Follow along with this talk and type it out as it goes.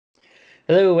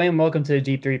Hello and welcome to the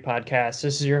Deep 3 podcast.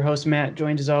 This is your host, Matt,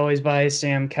 joined as always by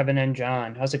Sam, Kevin, and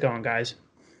John. How's it going, guys?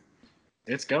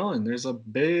 It's going. There's a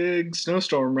big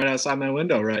snowstorm right outside my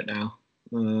window right now.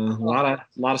 A lot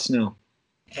of snow.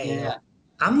 Hey, Yeah.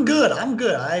 I'm good.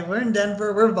 We're in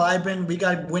Denver. We're vibing. We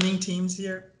got winning teams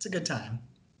here. It's a good time.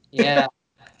 Yeah,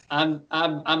 I'm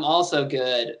also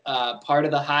good. Part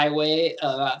of the highway,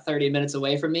 about 30 minutes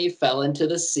away from me, fell into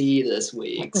the sea this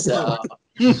week. So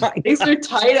things are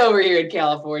tight over here in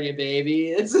California, baby.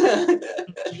 It's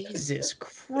Jesus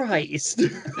Christ.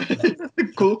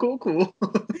 Cool.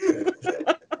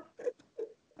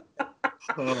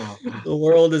 Oh. The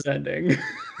world is ending.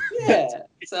 yeah.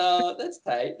 So that's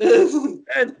tight.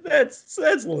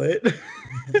 That's lit.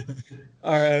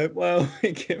 All right, well,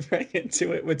 we get right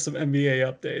into it with some NBA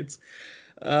updates.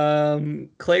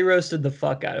 Clay roasted the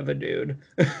fuck out of a dude.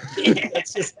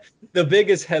 That's just the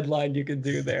biggest headline you can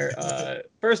do there.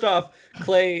 First off,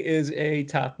 Clay is a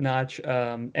top-notch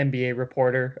NBA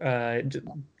reporter.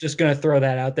 Just gonna throw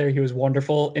that out there. He was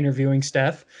wonderful interviewing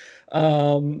Steph.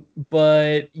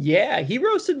 But yeah, he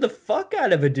roasted the fuck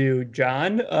out of a dude,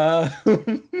 John.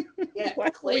 Yeah, why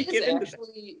Clay don't we is get into that?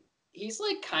 actually he's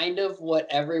like kind of what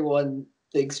everyone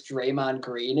thinks Draymond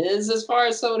Green is, as far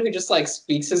as someone who just like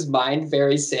speaks his mind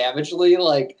very savagely.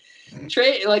 Like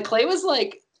Clay was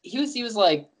like he was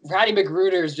like Roddy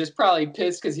McGruder is just probably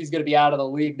pissed because he's gonna be out of the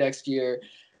league next year.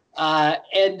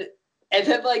 And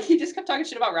then like he just kept talking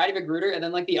shit about Roddy McGruder, and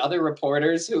then like the other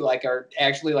reporters who like are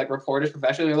actually like reporters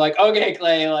professionally are like, okay,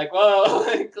 Clay, like whoa,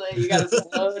 like, Clay, you gotta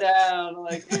slow down,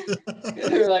 like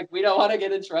they're like we don't want to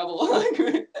get in trouble.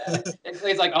 And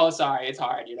Clay's like, oh sorry, it's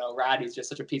hard, Roddy's just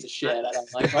such a piece of shit. I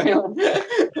don't like.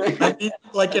 I mean,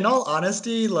 like in all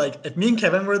honesty, like if me and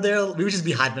Kevin were there, we would just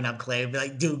be hyping up Clay. Be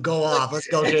like, dude, go off. Let's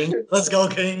go, King. Let's go,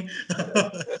 King.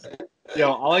 Yo,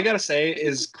 all I gotta say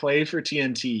is Clay for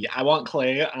TNT. I want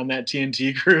Clay on that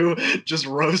TNT crew, just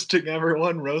roasting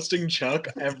everyone, roasting Chuck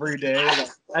every day.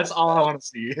 That's all I want to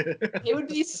see. It would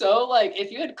be so like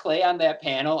if you had Clay on that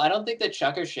panel, I don't think that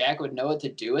Chuck or Shaq would know what to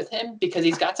do with him because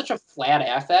he's got such a flat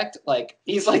affect. Like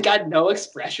he's like got no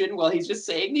expression while he's just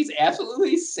saying these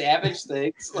absolutely savage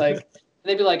things. Like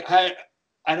they'd be like,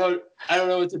 I don't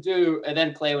know what to do. And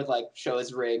then Clay would like show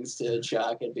his rings to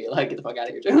Chuck and be like, get the fuck out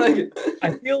of here. Like,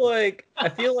 I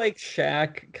feel like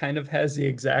Shaq kind of has the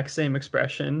exact same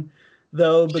expression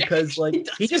though, because like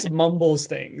he just mumbles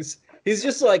things. He's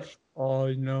just like, oh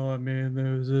I mean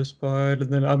there was this part,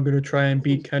 and then I'm gonna try and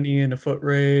beat Kenny in a foot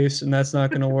race, and that's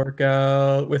not gonna work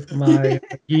out with my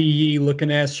yee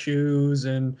looking ass shoes,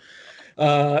 and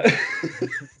I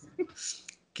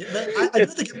do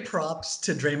have to give props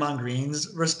to Draymond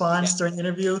Green's response during the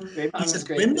interview. He said,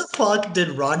 when the fuck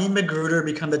did Rodney McGruder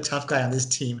become the tough guy on this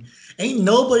team? Ain't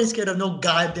nobody scared of no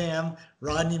goddamn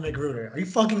Rodney McGruder. Are you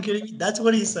fucking kidding me? That's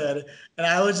what he said. And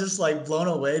I was just like blown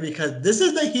away because this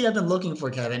is the heat I've been looking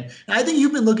for, Kevin. And I think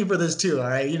you've been looking for this too, all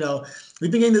right?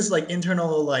 We've been getting this like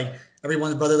internal, like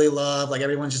everyone's brotherly love, like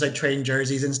everyone's just like trading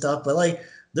jerseys and stuff. But like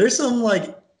there's some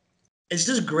like it's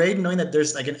just great knowing that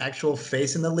there's like an actual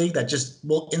face in the league that just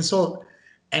will insult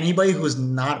anybody who's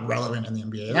not relevant in the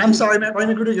NBA. And I'm sorry, man, Ryan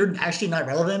McGruder, you're actually not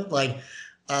relevant. Like,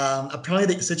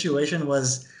 apparently the situation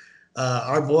was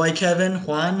our boy Kevin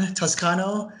Juan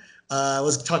Toscano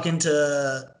was talking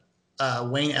to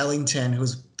Wayne Ellington,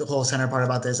 who's the whole center part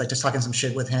about this, like just talking some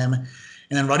shit with him. And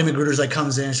then Rodney McGruder's like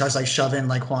comes in and starts like shoving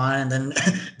like Juan. And then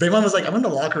Draymond was like, I'm in the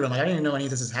locker room. Like, I didn't even know any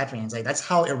of this is happening. It's like, that's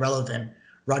how irrelevant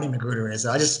Rodney McGruder is.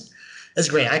 It's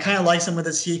great. I kind of like some of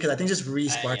this heat because I think it just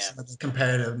re-sparks some of the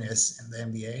competitiveness in the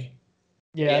NBA.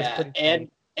 Yeah, and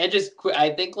just I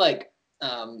think like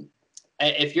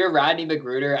if you're Rodney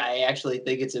McGruder, I actually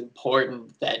think it's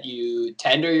important that you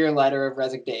tender your letter of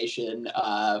resignation,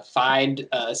 find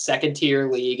a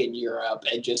second-tier league in Europe,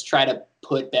 and just try to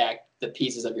put back the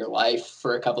pieces of your life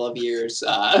for a couple of years.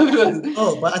 But I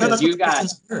thought that's what the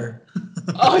Pistons were.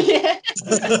 Oh yeah.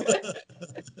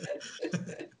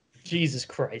 Jesus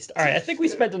Christ. All right, I think we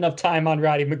spent enough time on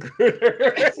Roddy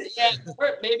McGruder. Yeah,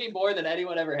 maybe more than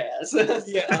anyone ever has.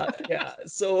 Yeah.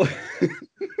 So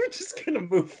we're just going to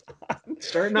move on.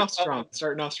 Starting off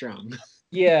strong.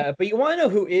 Yeah, but you want to know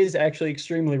who is actually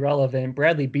extremely relevant?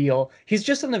 Bradley Beal. He's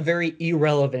just on a very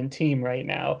irrelevant team right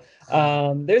now.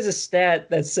 There's a stat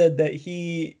that said that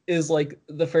he is like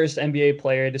the first NBA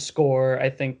player to score, I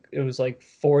think it was like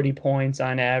 40 points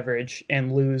on average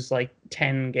and lose like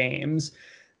 10 games.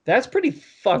 That's pretty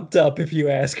fucked up if you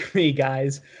ask me,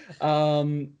 guys. I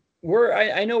know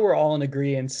we're all in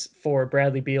agreement for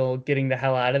Bradley Beal getting the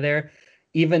hell out of there,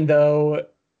 even though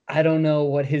I don't know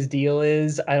what his deal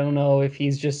is. I don't know if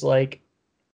he's just like,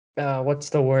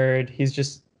 what's the word? He's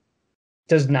just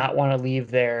does not want to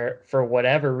leave there for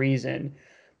whatever reason.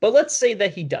 But let's say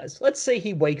that he does. Let's say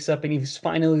he wakes up and he's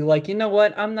finally like, you know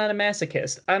what? I'm not a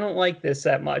masochist. I don't like this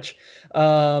that much.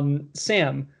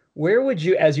 Sam, where would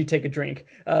you, as you take a drink,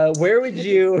 where would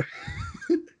you,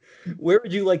 where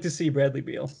would you like to see Bradley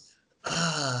Beal?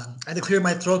 I had to clear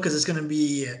my throat because it's going to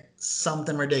be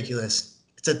something ridiculous.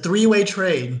 It's a three-way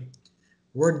trade.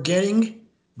 We're getting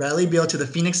Bradley Beal to the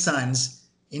Phoenix Suns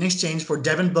in exchange for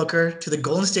Devin Booker to the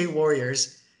Golden State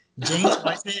Warriors, James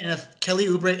Wiseman and Kelly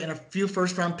Oubre and a few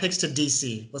first-round picks to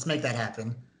DC. Let's make that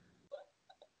happen.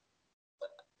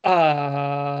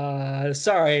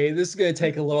 Sorry, this is going to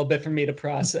take a little bit for me to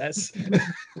process.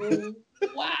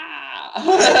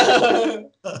 Wow.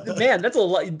 Man, that's a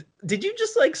lot. Did you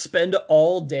just like spend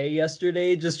all day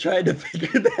yesterday just trying to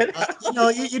figure that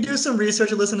out? You do some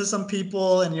research, you listen to some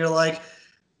people, and you're like,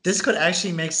 this could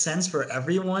actually make sense for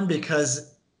everyone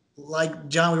because, like,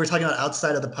 John, we were talking about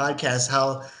outside of the podcast,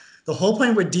 how the whole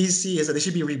point with DC is that they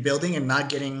should be rebuilding and not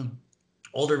getting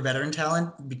older veteran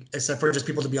talent, except for just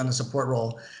people to be on the support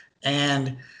role.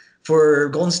 And for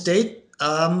Golden State,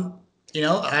 I'm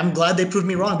glad they proved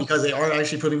me wrong because they are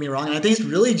actually proving me wrong. And I think it's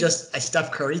really just a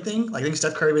Steph Curry thing. Like, I think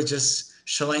Steph Curry was just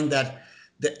showing that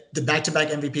the back-to-back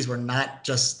MVPs were not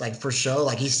just like for show.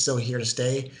 Like, he's still here to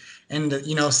stay. And,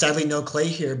 sadly, no Clay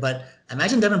here. But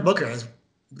imagine Devin Booker,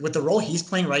 with the role he's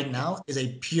playing right now, is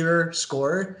a pure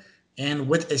scorer. And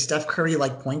with a Steph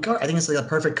Curry-like point guard, I think it's like a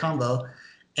perfect combo.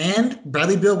 And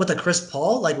Bradley Beal with a Chris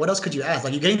Paul, like, what else could you ask?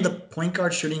 Like, you're getting the point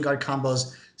guard, shooting guard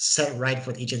combos set right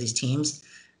for each of these teams.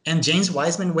 And James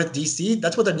Wiseman with DC,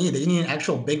 that's what they need. They need an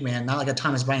actual big man, not like a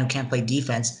Thomas Bryant who can't play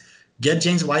defense. Get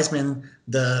James Wiseman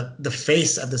the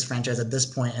face of this franchise at this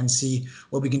point and see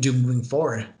what we can do moving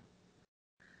forward.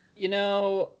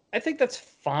 I think that's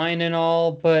fine and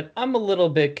all, but I'm a little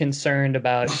bit concerned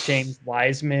about James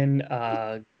Wiseman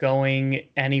going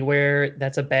anywhere.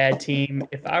 That's a bad team.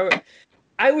 If I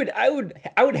would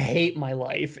hate my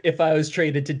life if I was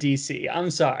traded to DC. I'm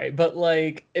sorry, but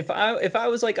like if I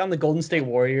was like on the Golden State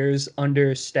Warriors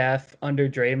under Steph, under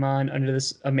Draymond, under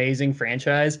this amazing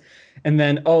franchise, and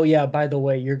then oh yeah, by the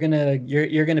way, you're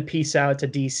gonna peace out to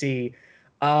DC.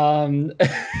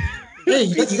 Hey,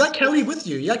 you got Kelly with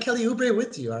you. You got Kelly Oubre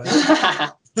with you. All right.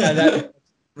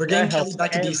 We're getting Kelly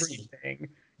back to DC.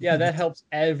 Yeah, that helps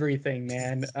everything,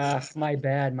 man. My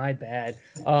bad.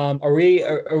 Are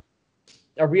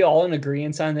we all in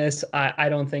agreement on this? I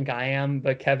don't think I am,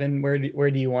 but Kevin, where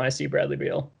do you want to see Bradley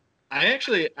Beal? I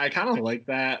kind of like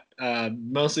that,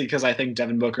 mostly because I think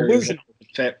Devin Booker is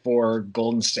fit for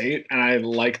Golden State, and I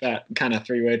like that kind of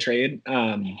three-way trade.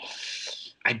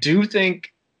 I do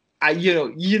think I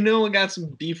got some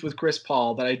beef with Chris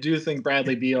Paul, but I do think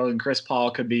Bradley Beal and Chris Paul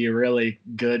could be a really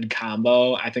good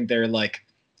combo. I think they're like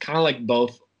kind of like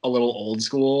both a little old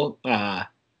school.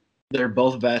 They're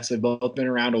both vets. They've both been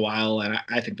around a while, and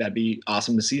I think that'd be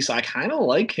awesome to see. So I kind of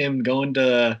like him going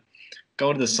to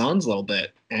the Suns a little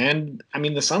bit. And I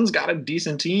mean, the Suns got a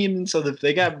decent team, so if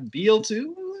they got Beal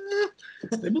too,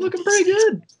 they'd be looking pretty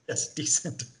good. That's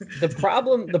decent. The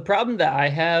problem that I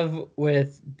have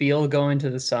with Beal going to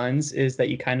the Suns is that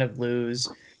you kind of lose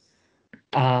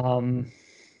I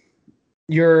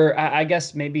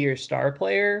guess maybe your star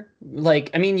player. Like,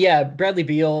 I mean, yeah, Bradley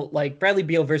Beal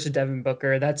versus Devin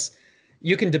Booker,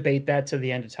 you can debate that to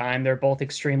the end of time. They're both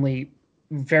extremely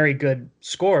very good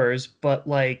scorers, but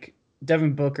like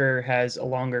Devin Booker has a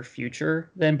longer future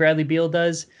than Bradley Beal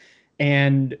does.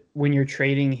 And when you're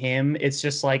trading him, it's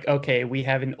just like, okay, we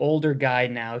have an older guy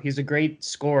now. He's a great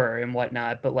scorer and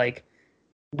whatnot, but like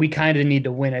we kind of need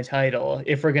to win a title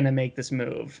if we're going to make this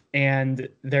move. And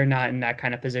they're not in that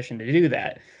kind of position to do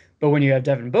that. But when you have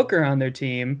Devin Booker on their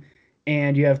team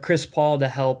and you have Chris Paul to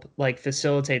help like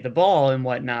facilitate the ball and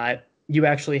whatnot, you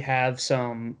actually have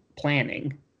some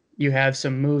planning. You have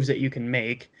some moves that you can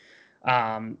make.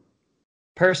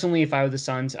 Personally, if I were the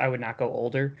Suns, I would not go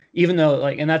older, even though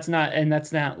like, and that's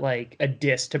not like a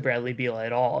diss to Bradley Beal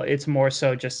at all. It's more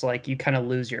so just like you kind of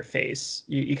lose your face.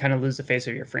 You kind of lose the face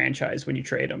of your franchise when you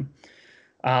trade him.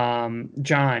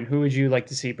 John, who would you like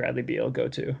to see Bradley Beal go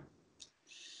to?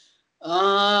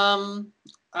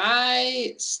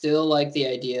 I still like the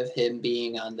idea of him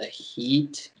being on the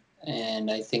Heat, and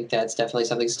I think that's definitely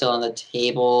something still on the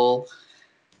table.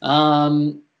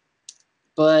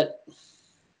 But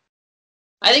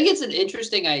I think it's an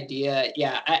interesting idea.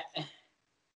 Yeah,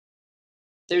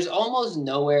 there's almost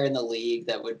nowhere in the league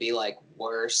that would be like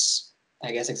worse,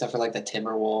 I guess, except for like the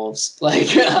Timberwolves.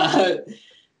 Like,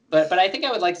 but I think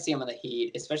I would like to see him on the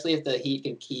Heat, especially if the Heat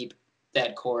can keep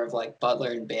that core of like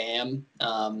Butler and Bam.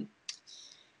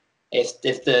 if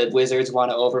the Wizards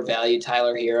want to overvalue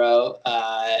Tyler Hero,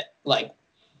 like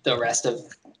the rest of,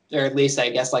 or at least I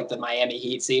guess like the Miami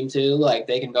Heat seem to, like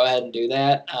they can go ahead and do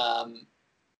that.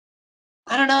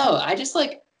 I don't know. I just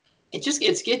like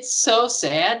it gets so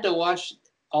sad to watch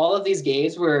all of these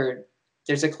games where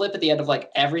there's a clip at the end of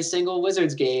like every single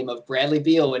Wizards game of Bradley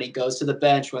Beal when he goes to the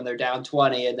bench when they're down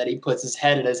 20 and then he puts his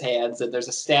head in his hands and there's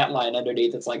a stat line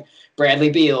underneath. It's like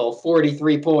Bradley Beal,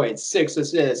 43 points, 6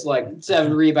 assists, like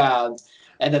 7 rebounds.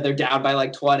 And then they're down by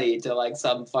like 20 to like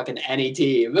some fucking any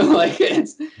team. Like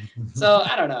it's, so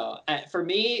I don't know. For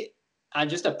me, on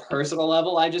just a personal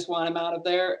level, I just want him out of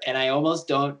there. And I almost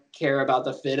don't care about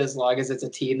the fit as long as it's a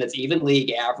team that's even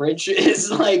league average.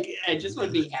 Is like, I just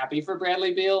would be happy for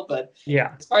Bradley Beal. But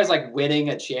yeah, as far as like winning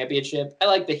a championship, I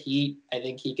like the Heat. I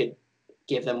think he could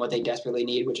give them what they desperately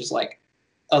need, which is like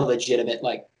a legitimate,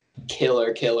 like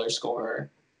killer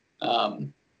scorer.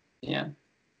 Yeah.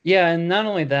 Yeah, and not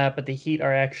only that, but the Heat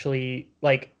are actually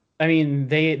like, I mean,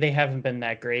 they haven't been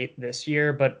that great this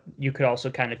year, but you could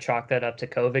also kind of chalk that up to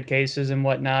COVID cases and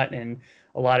whatnot, and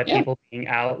a lot of people being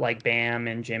out, like Bam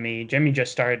and Jimmy. Jimmy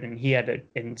just started, and he had an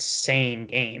insane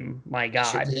game. My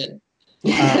God. Sure did.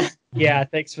 Yeah,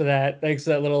 thanks for that. Thanks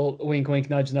for that little wink, wink,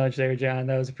 nudge, nudge there, John.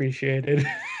 That was appreciated.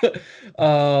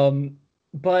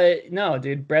 But no,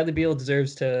 dude, Bradley Beal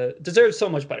deserves so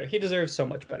much better. He deserves so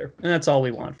much better, and that's all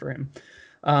we want for him.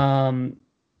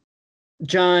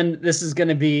 John, this is going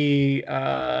to be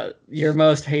your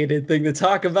most hated thing to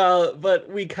talk about, but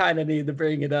we kind of need to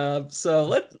bring it up. So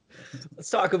let's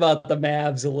talk about the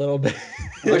Mavs a little bit.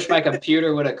 I wish my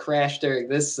computer would have crashed during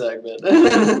this segment.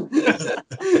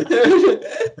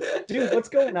 Dude, what's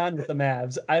going on with the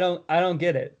Mavs? I don't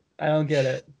get it. I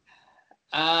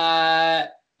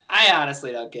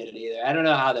honestly don't get it either. I don't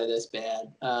know how they're this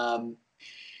bad.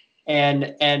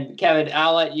 And Kevin,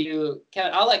 I'll let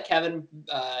Kevin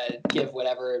give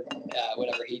whatever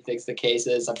he thinks the case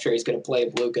is. I'm sure he's going to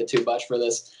blame Luka too much for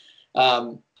this.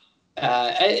 And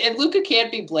Luka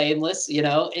can't be blameless, in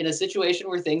a situation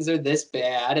where things are this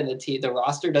bad and the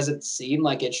roster doesn't seem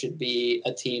like it should be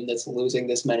a team that's losing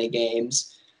this many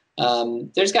games.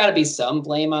 There's got to be some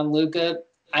blame on Luka.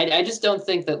 I just don't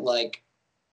think that like.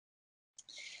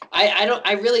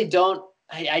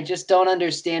 I just don't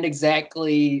understand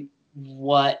exactly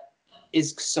what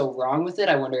is so wrong with it.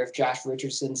 I wonder if Josh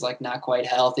Richardson's like not quite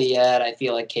healthy yet. I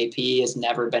feel like KP has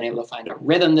never been able to find a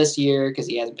rhythm this year because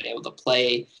he hasn't been able to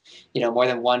play, more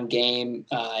than one game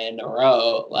in a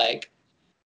row. Like,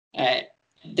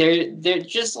 they're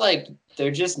just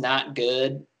not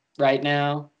good right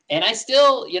now. And I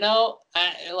still,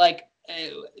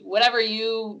 whatever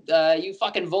you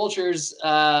fucking vultures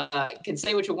can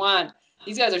say what you want.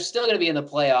 These guys are still going to be in the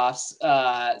playoffs.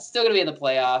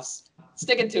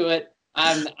 Sticking to it.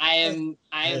 I am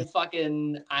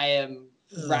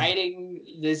riding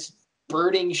this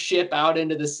burning ship out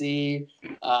into the sea.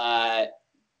 The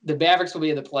Mavericks will be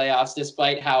in the playoffs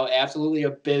despite how absolutely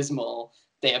abysmal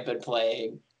they have been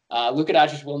playing. Luka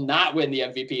Jokic will not win the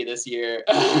MVP this year.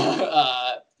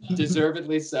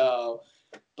 Deservedly so.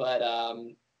 But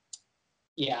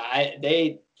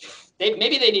they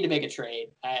maybe they need to make a trade.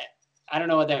 I don't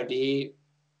know what that would be,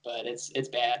 but it's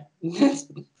bad.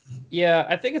 Yeah,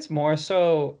 I think it's less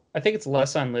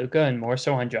on Luka and more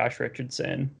so on Josh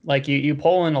Richardson. Like you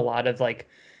pull in a lot of like,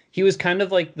 he was kind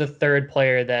of like the third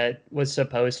player that was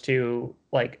supposed to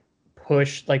like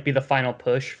push, like be the final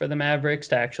push for the Mavericks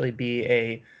to actually be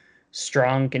a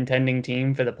strong contending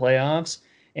team for the playoffs.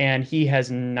 And he has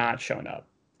not shown up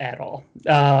at all.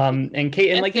 And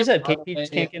like you said, KP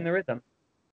just can't get in the rhythm.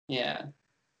 Yeah.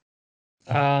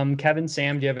 Kevin,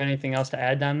 Sam, do you have anything else to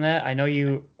add on that? I know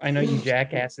you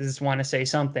jackasses want to say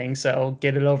something, so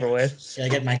get it over with. Should I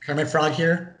get my Kermit Frog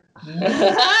here?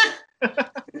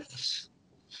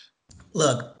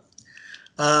 Look,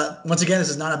 once again, this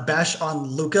is not a bash on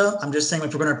Luka. I'm just saying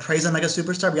if we're going to praise him like a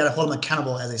superstar, we got to hold him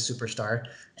accountable as a superstar.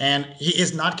 And he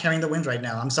is not carrying the wins right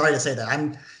now. I'm sorry to say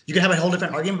that. You can have a whole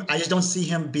different argument. I just don't see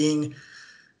him being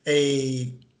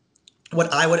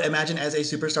what I would imagine as a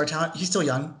superstar talent. He's still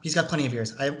young. He's got plenty of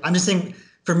years. I'm just saying,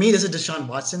 for me, this is Deshaun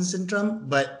Watson syndrome,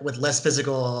 but with less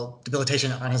physical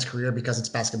debilitation on his career because it's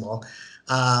basketball.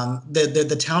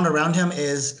 The talent around him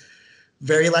is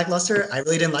very lackluster. I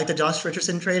really didn't like the Josh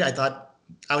Richardson trade.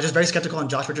 I was just very skeptical on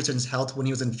Josh Richardson's health when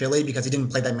he was in Philly because he didn't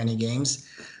play that many games.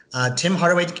 Tim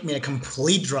Hardaway made a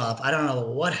complete drop. I don't know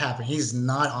what happened. Should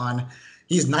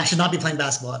not be playing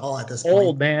basketball at all at this point.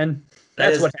 Old man.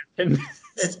 That's what happened.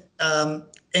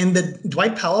 And the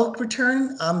Dwight Powell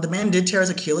return, the man did tear his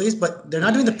Achilles, but they're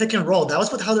not doing the pick and roll. That was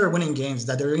how they were winning games,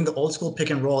 that they're doing the old school pick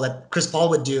and roll that Chris Paul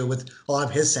would do with a lot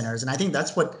of his centers. And I think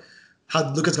that's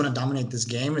how Luka's going to dominate this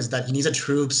game is that he needs a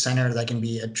true center that can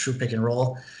be a true pick and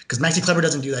roll. Because Maxi Kleber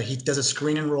doesn't do that. He does a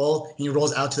screen and roll, and he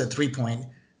rolls out to the 3-point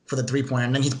for the 3-point,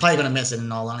 and then he's probably going to miss it, in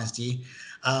all honesty.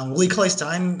 Willie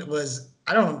Cauley-Stein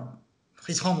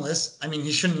he's homeless. I mean,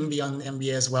 he shouldn't even be on the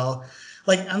NBA as well.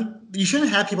 Like, you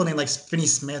shouldn't have people named like Finney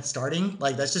Smith starting.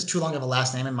 Like, that's just too long of a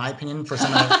last name, in my opinion, for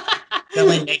someone that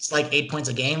only makes like 8 points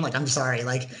a game. Like, I'm sorry.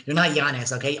 Like, you're not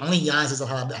Giannis, okay? Only Giannis is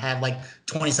allowed to have like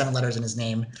 27 letters in his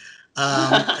name.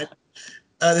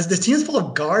 This team is full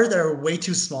of guards that are way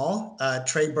too small.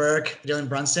 Trey Burke, Jalen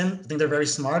Brunson. I think they're very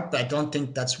smart, but I don't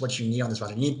think that's what you need on this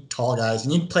roster. You need tall guys.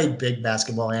 You need to play big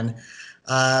basketball. And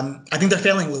I think they're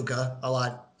failing Luka a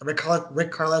lot. Rick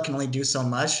Carlisle can only do so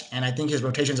much, and I think his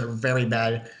rotations are very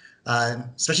bad,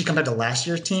 especially compared to last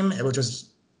year's team, which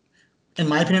was, in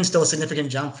my opinion, still a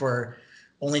significant jump for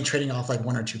only trading off like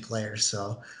 1 or 2 players.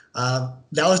 So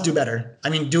Dallas, do better. I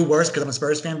mean, do worse because I'm a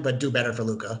Spurs fan, but do better for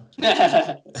Luka.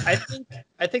 I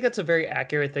think that's a very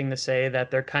accurate thing to say,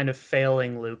 that they're kind of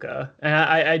failing Luka, and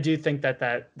I do think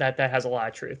that has a lot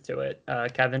of truth to it.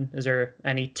 Kevin, is there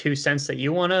any 2 cents that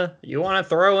you wanna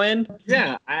throw in?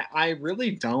 Yeah, I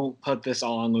really don't put this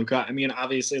all on Luka. I mean,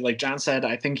 obviously, like John said,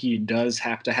 I think he does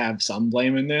have to have some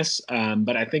blame in this,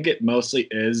 but I think it mostly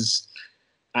is.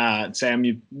 Sam,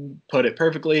 you put it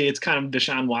perfectly. It's kind of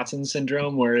Deshaun Watson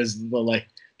syndrome, whereas the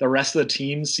rest of the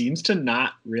team seems to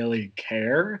not really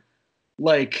care.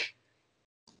 Like,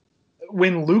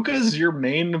 when Luka's your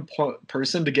main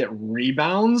person to get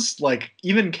rebounds, like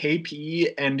even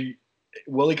KP and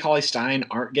Willie Cauley-Stein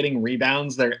aren't getting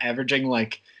rebounds. They're averaging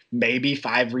like maybe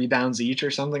 5 rebounds each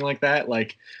or something like that.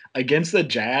 Like against the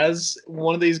Jazz,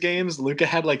 one of these games, Luka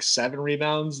had like 7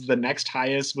 rebounds. The next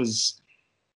highest was,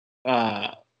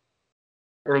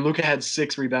 or Luka had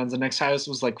 6 rebounds. The next highest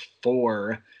was like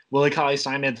 4. Willie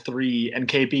Cauley-Stein had 3, and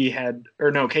KP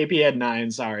had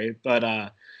 9. Sorry,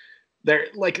 but they're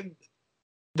like,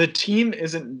 the team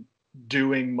isn't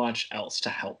doing much else to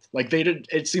help. Like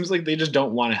it seems like they just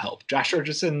don't want to help. Josh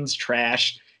Richardson's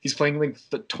trash. He's playing like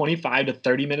 25 to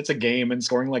 30 minutes a game and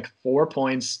scoring like 4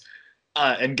 points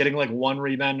and getting like 1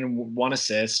 rebound and 1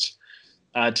 assist.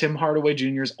 Tim Hardaway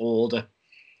Jr. is old.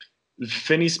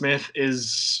 Finney Smith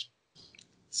is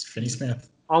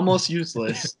almost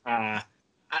useless.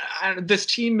 This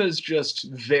team is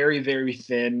just very, very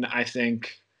thin, I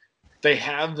think. They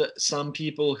have some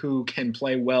people who can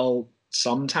play well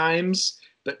sometimes,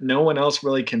 but no one else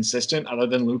really consistent other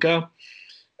than Luka.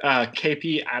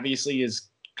 KP obviously is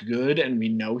good, and we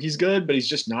know he's good, but he's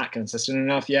just not consistent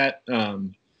enough yet.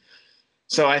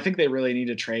 So I think they really need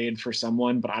to trade for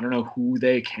someone, but I don't know who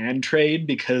they can trade,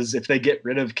 because if they get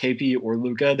rid of KP or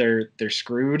Luka, they're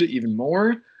screwed even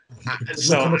more.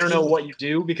 So I don't know what you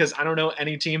do, because I don't know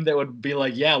any team that would be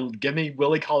like, yeah, give me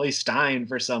Willie Cauley-Stein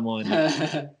for someone.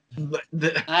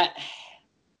 I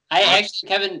actually,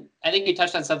 Kevin, I think you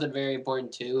touched on something very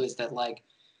important too, is that like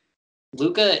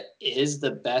Luka is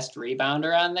the best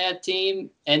rebounder on that team,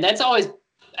 and that's always,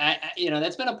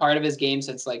 that's been a part of his game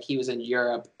since like he was in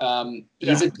Europe.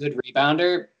 He's a good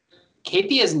rebounder.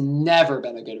 KP has never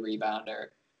been a good rebounder,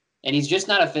 and he's just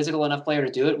not a physical enough player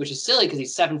to do it, which is silly because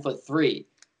he's 7'3".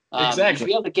 Exactly. You should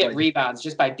be able to get rebounds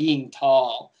just by being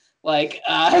tall, and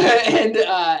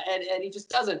he just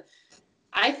doesn't.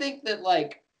 I think that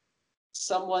like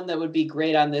someone that would be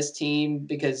great on this team,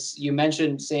 because you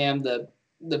mentioned, Sam, the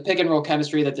pick and roll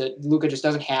chemistry that Luka just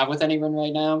doesn't have with anyone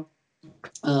right now.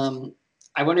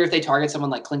 I wonder if they target someone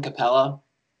like Clint Capella.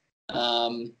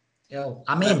 I'm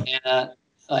in.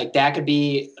 Like that could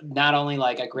be not only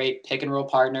like a great pick and roll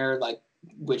partner, like,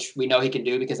 which we know he can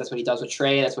do because that's what he does with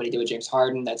Trey. That's what he did with James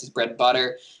Harden. That's his bread and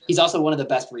butter. He's also one of the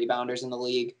best rebounders in the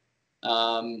league.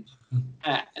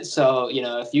 So,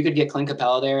 if you could get Clint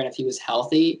Capella there, and if he was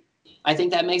healthy, I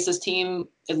think that makes this team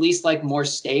at least like more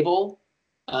stable.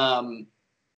 I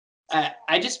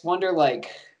just wonder, like,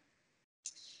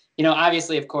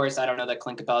 obviously, of course, I don't know that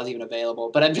Clint Capella is even available,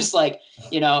 but I'm just like,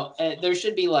 there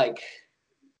should be like,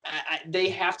 they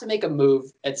have to make a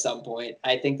move at some point.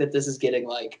 I think that this is getting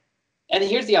like, and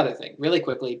here's the other thing really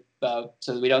quickly,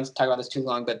 so we don't talk about this too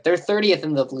long, but they're 30th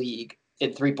in the league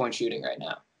in 3-point shooting right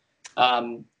now.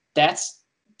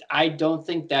 I don't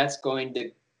think that's going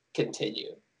to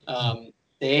continue.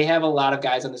 They have a lot of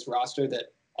guys on this roster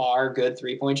that are good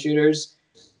 3-point shooters.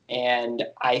 And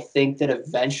I think that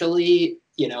eventually,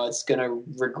 it's going to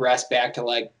regress back to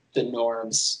like the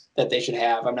norms that they should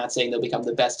have. I'm not saying they'll become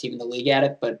the best team in the league at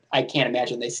it, but I can't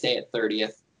imagine they stay at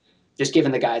 30th, just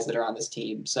given the guys that are on this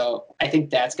team. So I think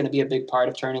that's going to be a big part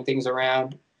of turning things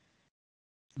around.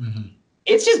 Mm-hmm.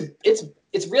 It's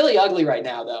It's really ugly right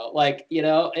now, though. Like,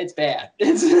 it's bad.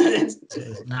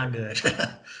 It's not good.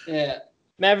 Yeah.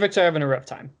 Mavericks are having a rough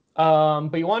time.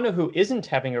 But you want to know who isn't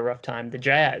having a rough time? The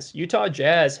Jazz. Utah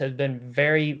Jazz have been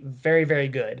very, very, very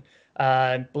good.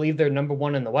 I believe they're number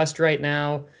 1 in the West right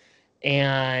now.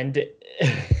 And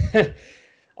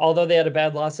although they had a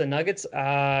bad loss to Nuggets,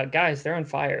 guys, they're on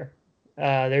fire.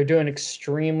 They're doing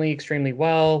extremely, extremely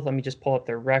well. Let me just pull up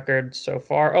their record so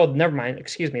far. Oh, never mind.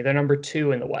 Excuse me. They're number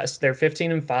 2 in the West. They're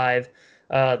 15-5.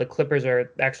 The Clippers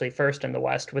are actually first in the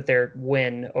West with their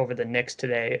win over the Knicks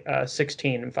today,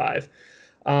 16-5.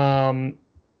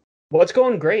 What's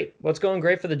going great? What's going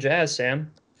great for the Jazz,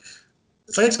 Sam?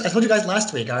 So I told you guys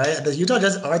last week, all right? The Utah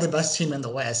Jazz are the best team in the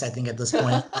West, I think, at this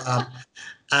point.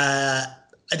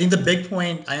 I think the big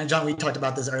point, I know, John, we talked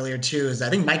about this earlier too, is I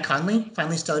think Mike Conley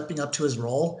finally stepping up to his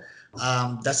role.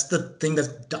 That's the thing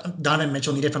that Donovan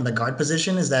Mitchell needed from the guard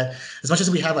position, is that as much as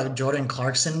we have a Jordan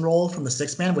Clarkson role from the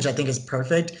sixth man, which I think is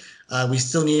perfect, we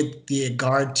still need the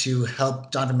guard to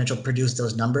help Donovan Mitchell produce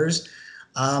those numbers.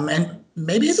 And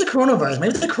maybe it's the coronavirus.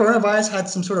 Maybe the coronavirus had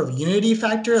some sort of unity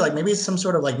factor. Like maybe it's some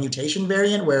sort of like mutation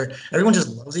variant where everyone just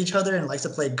loves each other and likes to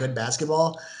play good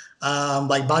basketball.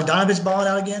 Like Bogdanovich balling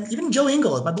out again. Even Joe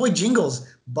Ingles, my boy Jingles,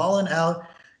 balling out.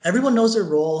 Everyone knows their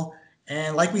role.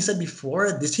 And like we said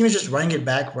before, this team is just running it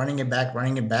back,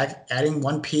 adding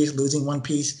one piece, losing one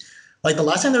piece. Like the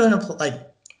last time they were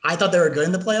I thought they were good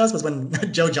in the playoffs was when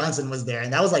Joe Johnson was there,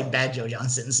 and that was like bad Joe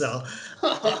Johnson. So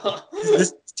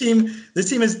this team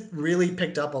has really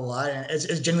picked up a lot, and it's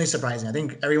genuinely surprising. I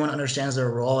think everyone understands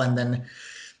their role, and then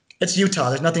it's Utah.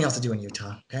 There's nothing else to do in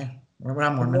Utah. Okay, we're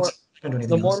not Mormons.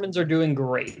 The Mormons are doing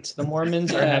great. The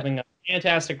Mormons are having a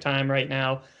fantastic time right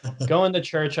now, going to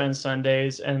church on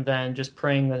Sundays and then just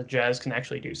praying that the Jazz can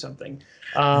actually do something.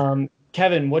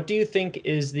 Kevin, what do you think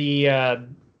is the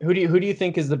who do you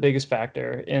think is the biggest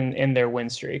factor in their win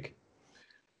streak?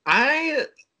 I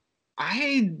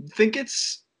think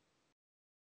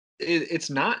it's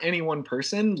not any one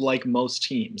person like most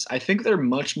teams. I think they're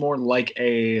much more like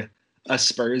a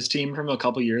Spurs team from a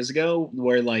couple years ago,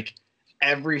 where like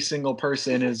every single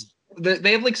person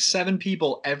they have like 7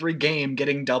 people every game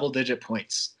getting double-digit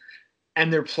points,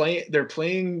 and they're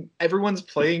playing. Everyone's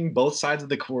playing both sides of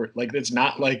the court. Like it's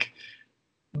not like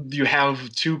you have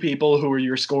 2 people who are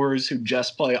your scorers who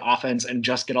just play offense and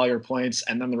just get all your points,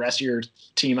 and then the rest of your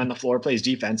team on the floor plays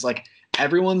defense. Like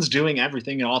everyone's doing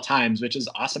everything at all times, which is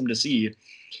awesome to see.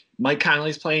 Mike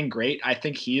Conley's playing great. I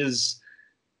think he is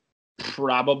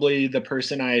probably the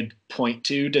person I'd point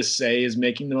to say is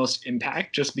making the most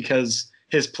impact, just because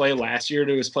his play last year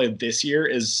to his play this year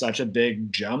is such a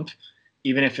big jump.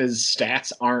 Even if his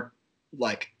stats aren't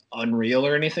like unreal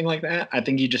or anything like that, I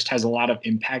think he just has a lot of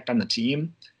impact on the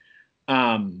team.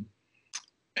 And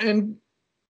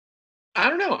I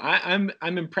don't know. I'm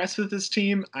impressed with this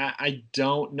team. I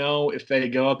don't know if they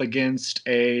go up against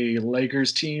a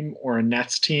Lakers team or a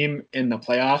Nets team in the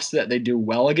playoffs that they do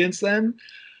well against them.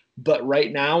 But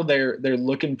right now they're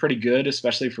looking pretty good,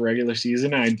 especially for regular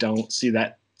season. And I don't see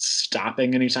that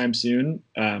stopping anytime soon.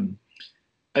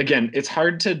 Again, it's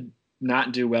hard to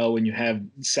not do well when you have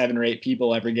 7 or 8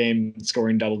 people every game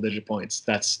scoring double-digit points.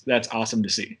 That's awesome to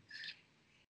see.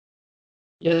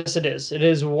 Yes, it is. It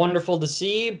is wonderful to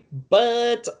see.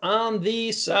 But on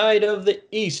the side of the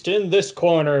East, in this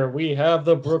corner, we have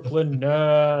the Brooklyn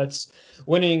Nets,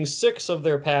 winning 6 of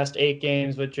their past 8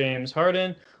 games with James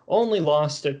Harden. Only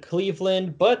lost to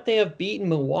Cleveland, but they have beaten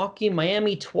Milwaukee,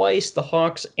 Miami twice, the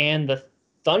Hawks, and the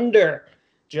Thunder.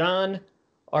 John,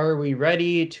 are we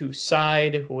ready to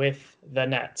side with the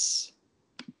Nets?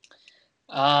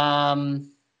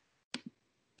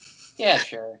 Yeah,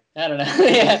 sure. I don't know.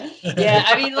 yeah.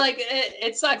 I mean, like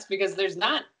it sucks because they're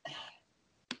not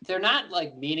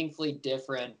like meaningfully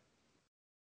different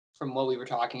from what we were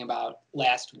talking about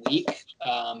last week.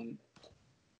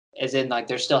 As in, like,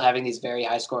 they're still having these very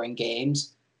high-scoring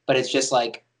games, but it's just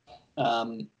like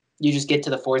you just get to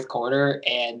the fourth quarter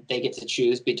and they get to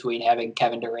choose between having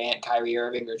Kevin Durant, Kyrie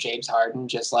Irving, or James Harden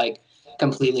just, like,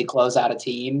 completely close out a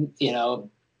team,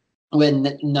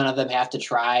 when none of them have to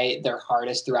try their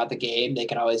hardest throughout the game. They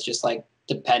can always just, like,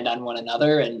 depend on one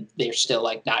another, and they're still,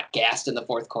 like, not gassed in the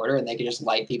fourth quarter, and they can just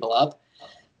light people up.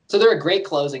 So they're a great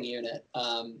closing unit.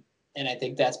 And I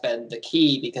think that's been the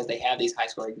key because they have these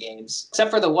high-scoring games, except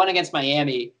for the one against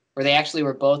Miami where they actually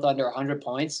were both under 100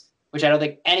 points, which I don't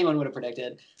think anyone would have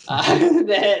predicted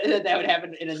that would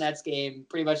happen in a Nets game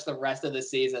pretty much the rest of the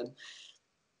season.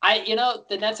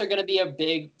 The Nets are going to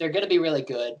be they're going to be really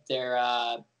good.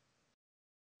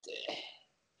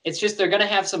 it's just they're going to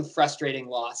have some frustrating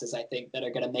losses, I think, that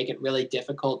are going to make it really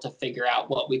difficult to figure out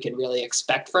what we can really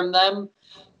expect from them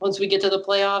once we get to the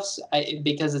playoffs.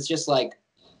 Because it's just like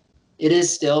it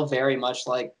is still very much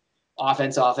like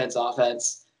offense,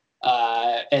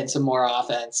 and some more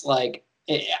offense. Like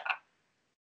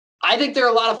I think they're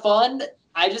a lot of fun.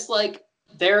 I just like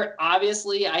they're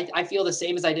obviously I feel the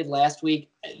same as I did last week.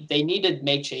 They need to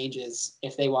make changes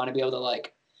if they want to be able to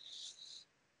like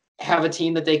have a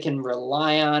team that they can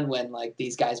rely on when like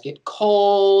these guys get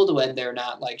cold, when they're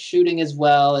not like shooting as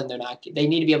well, and they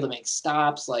need to be able to make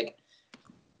stops. Like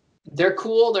they're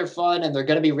cool, they're fun, and they're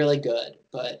going to be really good.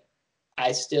 But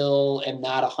I still am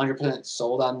not 100%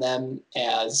 sold on them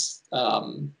as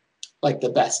like the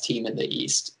best team in the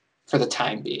East for the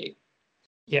time being.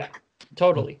 Yeah,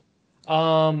 totally.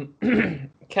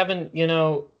 Kevin, you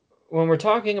know, when we're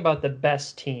talking about the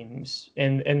best teams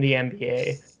in the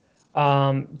NBA,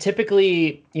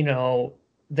 typically, you know,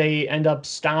 they end up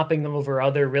stopping them over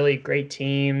other really great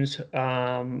teams.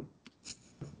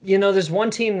 You know, there's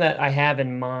one team that I have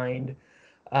in mind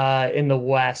in the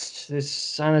West.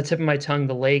 This on the tip of my tongue,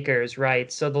 the Lakers,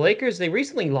 right? So the Lakers, they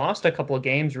recently lost a couple of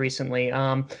games recently.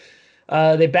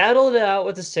 They battled it out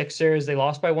with the Sixers. They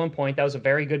lost by 1 point. That was a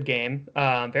very good game.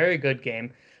 Very good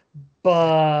game.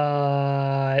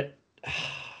 But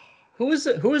who was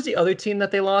the other team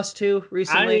that they lost to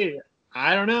recently?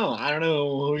 I don't know. I don't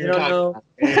know who You you're don't talking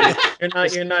know.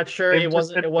 about. You're not sure. It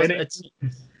wasn't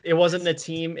a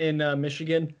team in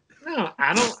Michigan. No,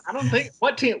 I don't think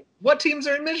what teams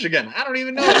are in Michigan? I don't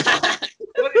even know.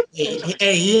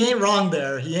 Hey, he ain't wrong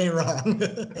there. He ain't wrong.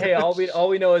 Hey, all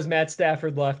we know is Matt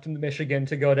Stafford left Michigan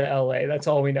to go to LA. That's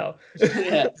all we know.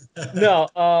 Yeah. No,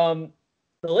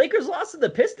 the Lakers lost to the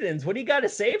Pistons. What do you got to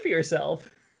say for yourself?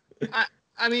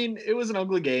 I mean, it was an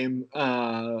ugly game.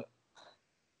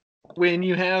 When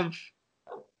you have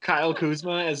Kyle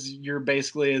Kuzma as your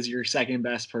second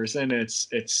best person,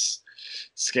 it's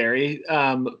scary.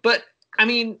 But I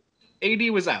mean, AD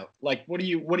was out. Like, what do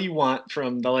you want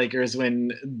from the Lakers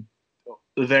when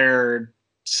their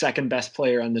second best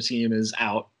player on the team is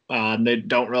out? They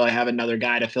don't really have another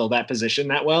guy to fill that position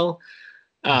that well.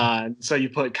 So you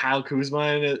put Kyle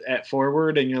Kuzma in at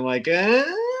forward, and you're like,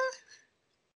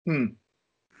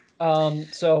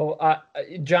 So,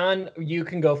 John, you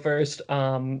can go first.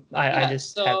 I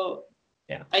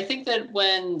think that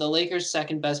when the Lakers'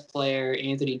 second best player,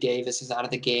 Anthony Davis, is out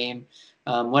of the game,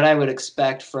 what I would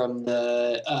expect from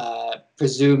the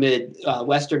presumed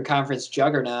Western Conference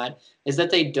juggernaut is that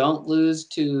they don't lose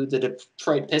to the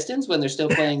Detroit Pistons when they're still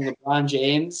playing LeBron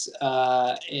James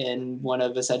in one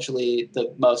of essentially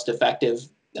the most effective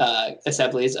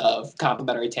assemblies of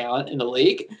complementary talent in the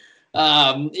league.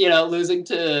 You know, losing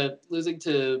to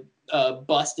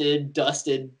busted,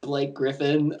 dusted Blake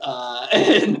Griffin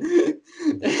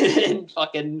and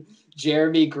fucking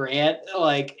Jeremy Grant.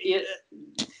 Like,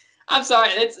 I'm sorry,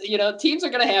 it's, you know, teams are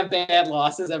gonna have bad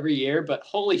losses every year, but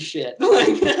holy shit.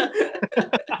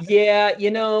 Yeah,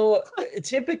 you know,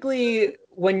 typically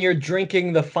when you're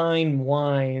drinking the fine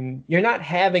wine, you're not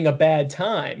having a bad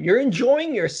time. You're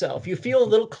enjoying yourself. You feel a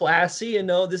little classy, you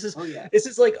know. This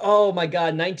is like, oh my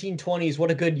God, 1920s,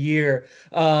 what a good year.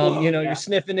 You know, you're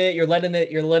sniffing it, you're letting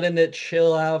it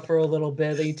chill out for a little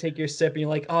bit. Then you take your sip and you're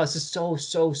like, oh, this is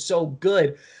so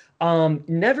good.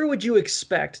 Never would you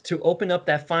expect to open up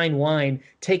that fine wine,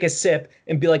 take a sip,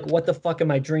 and be like, what the fuck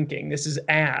am I drinking? This is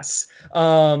ass.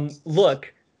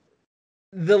 Look,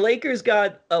 the Lakers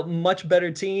got a much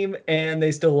better team, and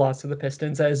they still lost to the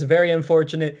Pistons. That is very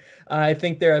unfortunate. I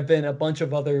think there have been a bunch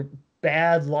of other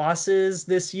bad losses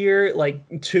this year,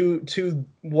 like to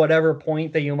whatever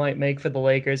point that you might make for the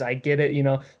Lakers. I get it. You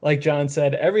know, like John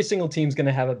said, every single team's going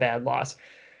to have a bad loss.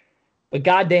 But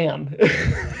goddamn.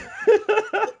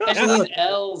 Especially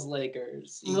L's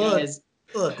Lakers. Look.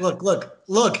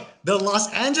 The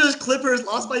Los Angeles Clippers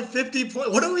lost by 50 points.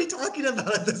 What are we talking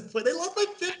about at this point? They lost by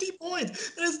 50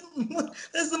 points. That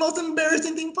is the most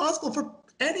embarrassing thing possible for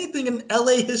anything in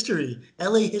LA history. I'd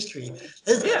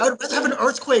rather have an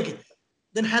earthquake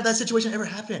than have that situation ever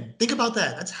happen. Think about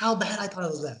that. That's how bad I thought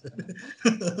it was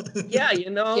that. Yeah, you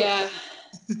know. Yeah.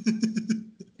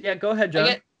 Yeah, go ahead,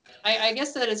 John. I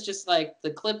guess that it's just like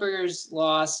the Clippers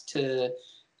lost to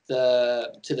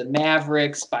the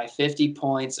Mavericks by 50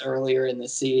 points earlier in the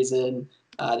season.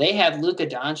 They had Luka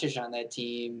Doncic on that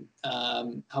team,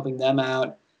 helping them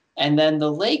out. And then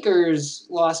the Lakers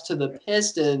lost to the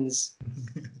Pistons,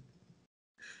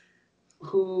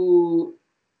 who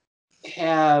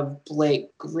have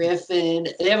Blake Griffin.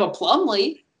 They have a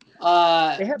Plumlee.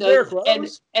 They have Derrick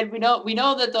Rose. And we know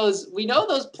those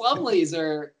Plumlees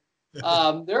are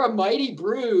they're a mighty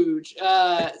Bruges.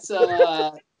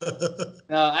 So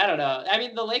No, I don't know. I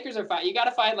mean, the Lakers are fine. You got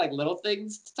to find like little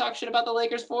things to talk shit about the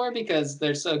Lakers for because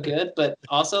they're so good. But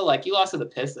also, like, you lost to the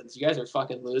Pistons. You guys are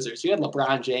fucking losers. You had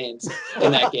LeBron James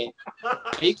in that game. Are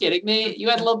you kidding me? You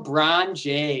had LeBron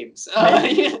James.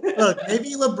 Look,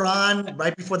 maybe LeBron,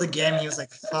 right before the game, he was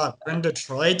like, fuck, we're in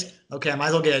Detroit. Okay, I might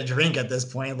as well get a drink at this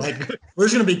point. Like, we're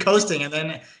just going to be coasting. And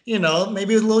then,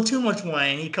 maybe it was a little too much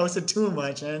wine. He coasted too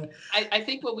much. And I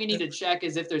think what we need to check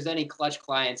is if there's any clutch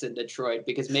clients in Detroit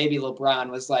because maybe LeBron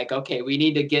was like, okay, we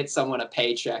need to get someone a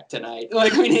paycheck tonight.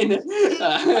 Like, we need to.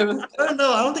 I don't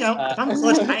know. I don't think if I'm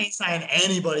clutch, I ain't signing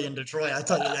anybody in Detroit. I'll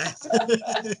tell you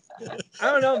that.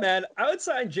 I don't know, man. I would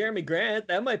sign Jeremy Grant.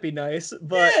 That might be nice.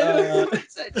 But Jeremy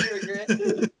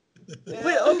Grant.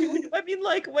 Wait, okay. I mean,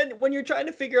 like when you're trying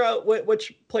to figure out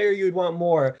which player you would want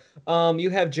more, you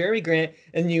have Jeremy Grant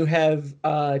and you have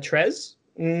Trez.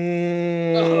 I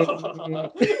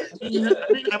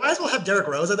might as well have Derrick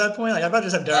Rose at that point. Like, I'd rather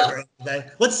just have Derrick Rose.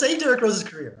 Like, let's save Derrick Rose's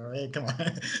career. All right, come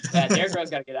on. Yeah, Derrick Rose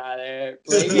got to get out of there.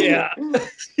 Yeah,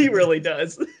 he really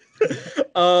does.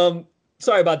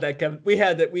 Sorry about that, Kevin. We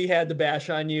had to bash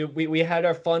on you. We had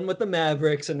our fun with the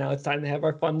Mavericks, and now it's time to have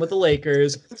our fun with the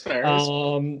Lakers. That's fair.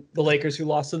 The Lakers who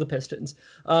lost to the Pistons.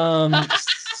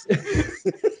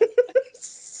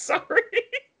 Sorry.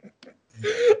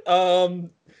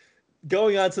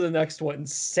 Going on to the next one,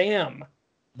 Sam.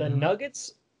 The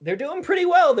Nuggets, they're doing pretty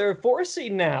well. They're a 4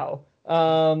 seed now.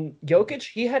 Jokic,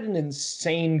 he had an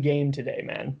insane game today,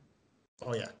 man.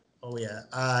 Oh yeah.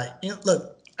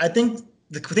 Look, I think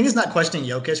the thing is not questioning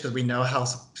Jokic because we know how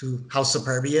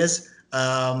superb he is.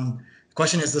 The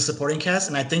question is the supporting cast,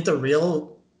 and I think the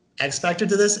real X factor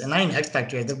to this, and not even X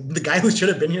factor, the guy who should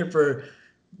have been here for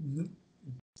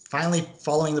finally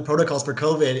following the protocols for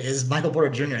COVID is Michael Porter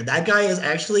Jr. That guy is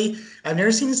actually, I've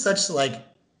never seen such like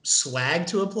swag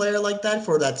to a player like that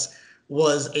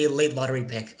was a late lottery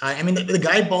pick. I mean, the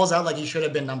guy balls out like he should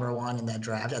have been number 1 in that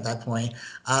draft at that point.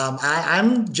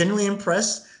 I'm genuinely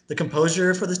impressed. The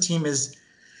composure for this team is,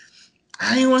 I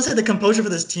don't even want to say the composure for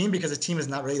this team because the team is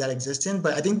not really that existent,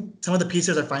 but I think some of the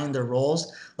pieces are finding their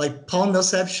roles. Like Paul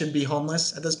Millsap should be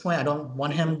homeless at this point. I don't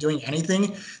want him doing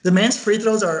anything. The man's free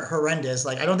throws are horrendous.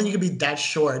 Like, I don't think you could be that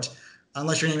short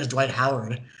unless your name is Dwight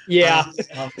Howard. Yeah.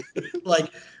 Like,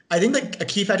 I think like a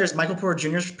key factor is Michael Porter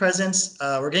Jr.'s presence.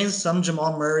 We're getting some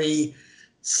Jamal Murray,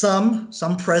 some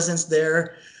presence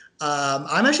there.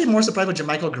 I'm actually more surprised with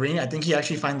JaMychal Green. I think he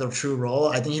actually found the true role.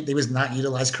 I think he was not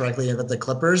utilized correctly at the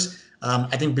Clippers.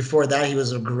 I think before that he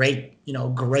was a great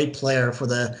player for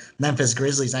the Memphis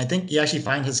Grizzlies. And I think he actually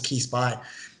found his key spot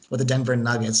with the Denver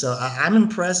Nuggets. So I'm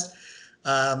impressed.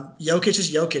 Jokic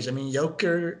is Jokic. I mean, the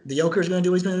Joker is going to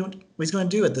do what he's going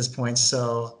to do at this point.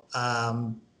 So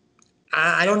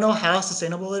I don't know how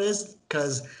sustainable it is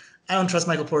because I don't trust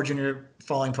Michael Porter Jr.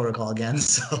 following protocol again.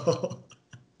 So.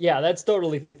 Yeah, that's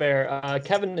totally fair.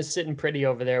 Kevin is sitting pretty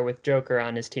over there with Joker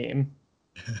on his team.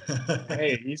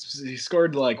 Hey, he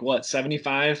scored like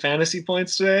 75 fantasy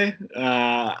points today.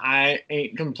 I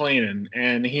ain't complaining,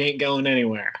 and he ain't going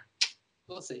anywhere.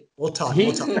 We'll see. We'll talk.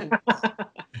 Kevin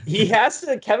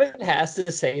has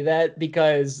to say that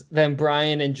because then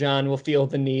Brian and John will feel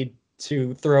the need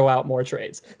to throw out more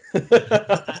trades.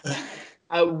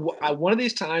 One of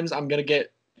these times I'm gonna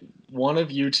get one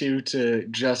of you two to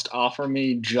just offer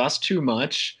me just too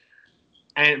much,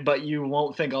 but you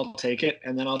won't think I'll take it,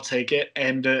 and then I'll take it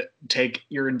and take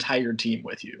your entire team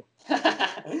with you.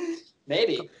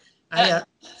 Maybe. Yeah.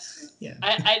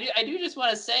 I do just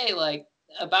want to say, like,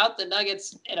 about the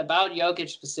Nuggets and about Jokic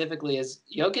specifically is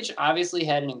Jokic obviously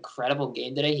had an incredible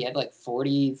game today. He had like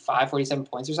 45, 47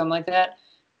 points or something like that.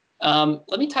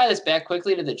 Let me tie this back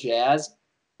quickly to the Jazz.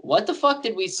 What the fuck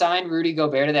did we sign Rudy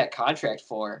Gobert to that contract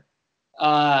for?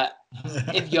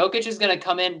 If Jokic is going to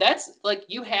come in, that's like,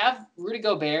 you have Rudy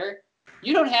Gobert.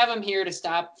 You don't have him here to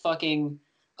stop fucking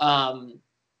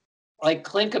like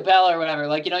Clint Capella or whatever.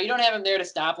 Like, you don't have him there to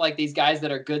stop like these guys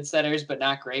that are good centers but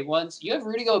not great ones. You have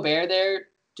Rudy Gobert there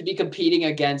to be competing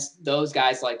against those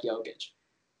guys like Jokic.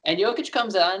 And Jokic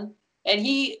comes on and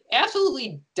he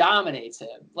absolutely dominates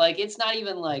him. Like, it's not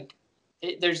even like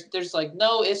there's like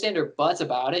no ifs and or buts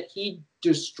about it. He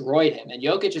destroyed him. And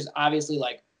Jokic is obviously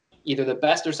like either the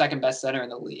best or second best center in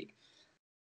the league.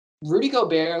 Rudy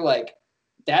Gobert, like,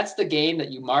 that's the game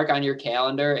that you mark on your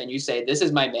calendar and you say, this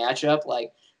is my matchup.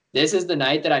 Like, this is the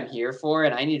night that I'm here for,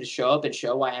 and I need to show up and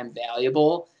show why I'm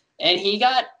valuable. And he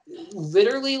got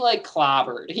literally like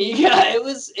clobbered. It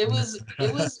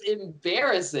was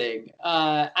embarrassing.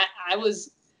 I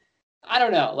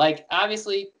don't know. Like,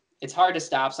 obviously, it's hard to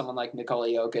stop someone like Nikola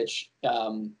Jokic.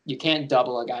 You can't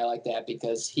double a guy like that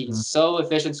because he's so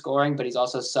efficient scoring, but he's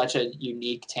also such a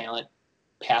unique talent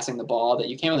passing the ball that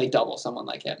you can't really double someone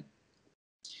like him.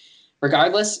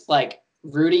 Regardless, like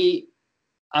Rudy,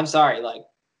 I'm sorry, like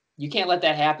you can't let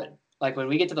that happen. Like when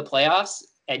we get to the playoffs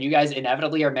and you guys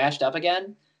inevitably are matched up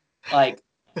again, like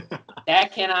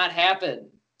that cannot happen.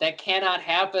 That cannot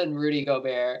happen, Rudy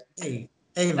Gobert. Hey,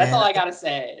 man. That's all I gotta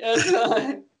say.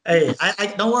 Hey,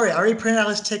 I don't worry. I already printed out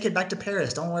his ticket back to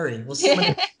Paris. Don't worry. We'll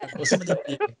see. We'll see.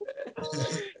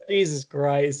 Jesus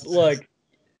Christ! Look,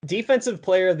 defensive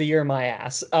player of the year, my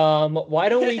ass. Why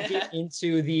don't we get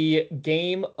into the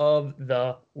game of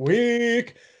the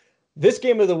week? This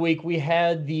game of the week, we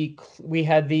had the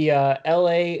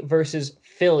LA versus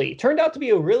Philly. Turned out to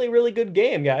be a really, really good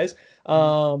game, guys.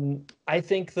 I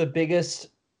think the biggest,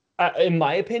 in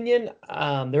my opinion,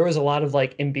 there was a lot of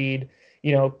like Embiid,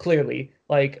 clearly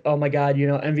like, oh my God,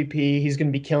 MVP, he's going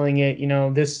to be killing it.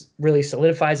 This really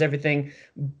solidifies everything.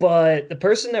 But the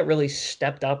person that really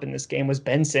stepped up in this game was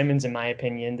Ben Simmons, in my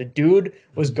opinion. The dude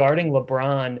was guarding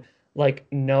LeBron like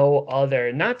no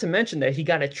other. Not to mention that he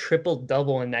got a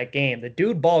triple-double in that game. The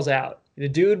dude balls out. The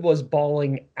dude was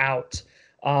balling out.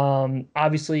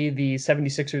 Obviously, the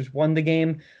 76ers won the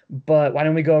game, but why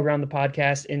don't we go around the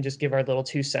podcast and just give our little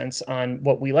 2 cents on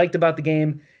what we liked about the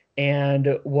game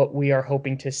and what we are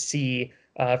hoping to see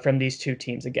from these two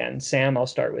teams again. Sam, I'll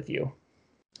start with you.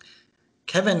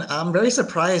 Kevin, I'm very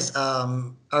surprised.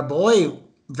 Our boy,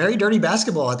 very dirty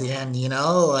basketball at the end,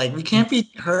 like we can't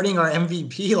be hurting our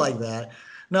MVP like that.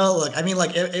 No, look, I mean,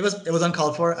 like it was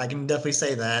uncalled for. I can definitely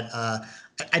say that.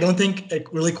 I don't think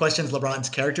it really questions LeBron's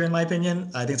character, in my opinion.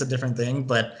 I think it's a different thing.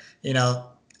 But, in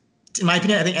my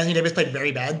opinion, I think Anthony Davis played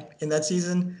very bad in that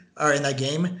season or in that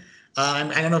game.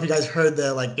 I don't know if you guys heard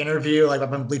the interview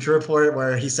on Bleacher Report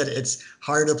where he said it's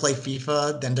harder to play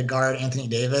FIFA than to guard Anthony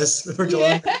Davis for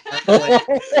Jordan.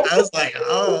 I was like,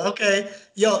 oh, okay.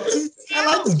 Yo, I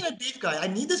like this kind of beef, guy. I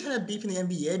need this kind of beef in the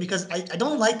NBA because I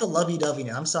don't like the lovey-dovey.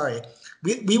 I'm sorry.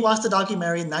 We watched the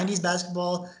documentary, 90s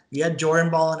basketball. We had Jordan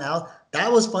balling out.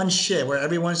 That was fun shit where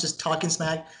everyone's just talking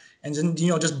smack and then,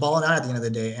 just balling out at the end of the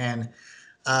day. And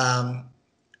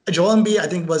Joel Embiid, I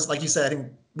think, was, like you said, I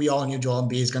think we all knew Joel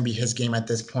Embiid is going to be his game at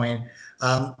this point.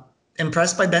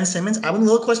 Impressed by Ben Simmons. I was a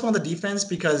little questionable on the defense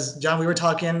because, John, we were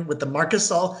talking with the Marcus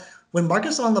Gasol. When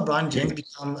Marcus Gasol and LeBron James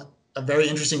become a very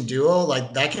interesting duo,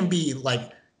 that can be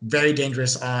very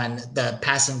dangerous on the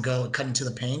pass and go, cut into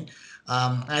the paint.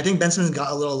 And I think Ben Simmons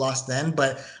got a little lost then,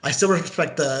 but I still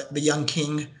respect the young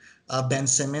king, Ben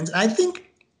Simmons. And I think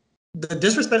the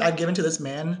disrespect I've given to this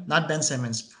man, not Ben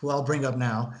Simmons, who I'll bring up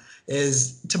now,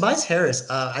 is Tobias Harris.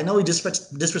 I know we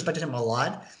disrespected him a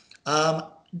lot.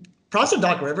 Props to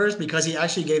Doc Rivers because he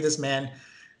actually gave this man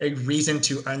a reason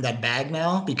to earn that bag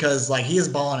now because he is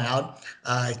balling out.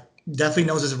 Definitely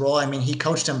knows his role. I mean, he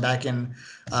coached him back in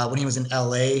when he was in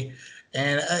LA,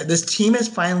 and this team is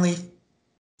finally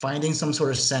finding some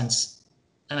sort of sense.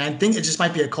 And I think it just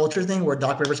might be a culture thing where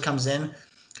Doc Rivers comes in.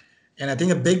 And I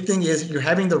think a big thing is you're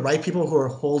having the right people who are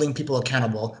holding people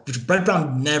accountable, which Brett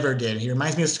Brown never did. He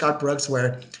reminds me of Scott Brooks,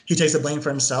 where he takes the blame for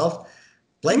himself.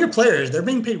 Blame your players. They're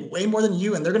being paid way more than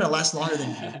you, and they're going to last longer than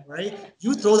you, right?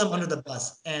 You throw them under the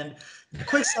bus. And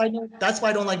quick side note, that's why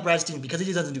I don't like Brad Stevens, because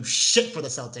he doesn't do shit for the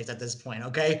Celtics at this point,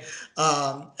 okay?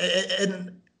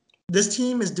 And this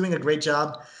team is doing a great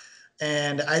job.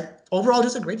 And overall,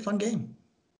 just a great, fun game.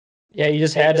 Yeah, you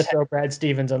just had to throw Brad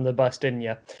Stevens on the bus, didn't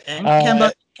you? And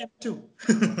Kemba too.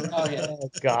 Oh, yeah. Oh,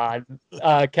 God.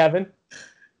 Kevin?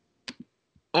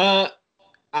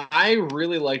 I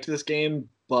really liked this game,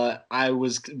 but I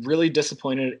was really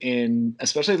disappointed in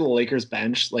especially the Lakers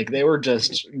bench. They were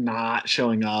just not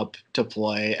showing up to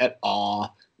play at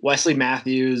all. Wesley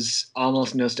Matthews,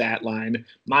 almost no stat line.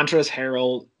 Montrezl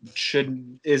Harrell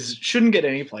shouldn't get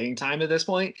any playing time at this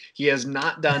point. He has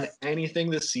not done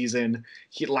anything this season.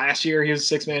 Last year he was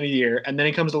 6th man of the year, and then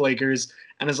he comes to Lakers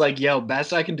and is like, yo,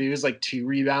 best I can do is 2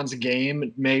 rebounds a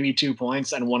game, maybe 2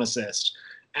 points and 1 assist.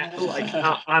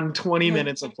 On 20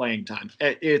 minutes of playing time.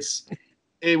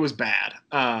 It was bad.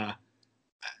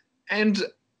 And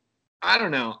I don't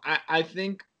know. I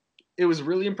think it was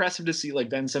really impressive to see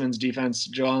Ben Simmons' defense.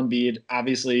 Joel Embiid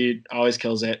obviously always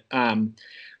kills it.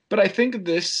 But I think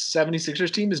this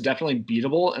 76ers team is definitely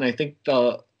beatable, and I think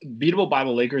beatable by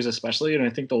the Lakers especially, and I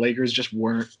think the Lakers just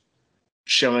weren't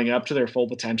showing up to their full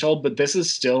potential. But this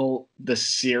is still the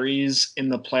series in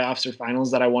the playoffs or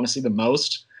finals that I want to see the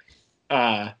most,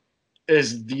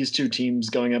 is these two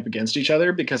teams going up against each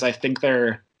other, because I think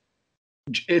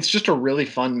it's just a really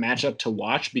fun matchup to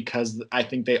watch because I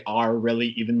think they are really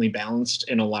evenly balanced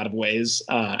in a lot of ways.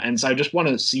 And so I just want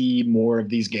to see more of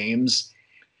these games.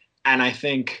 And I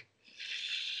think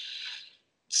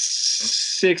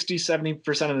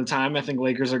 60-70% of the time, I think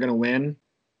Lakers are going to win.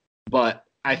 but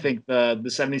I think the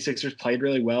 76ers played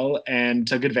really well and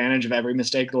took advantage of every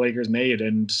mistake the Lakers made,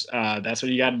 and that's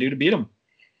what you got to do to beat them.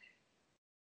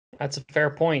 That's a fair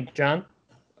point. John?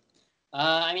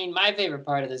 I mean, my favorite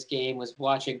part of this game was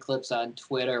watching clips on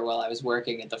Twitter while I was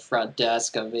working at the front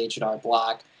desk of H&R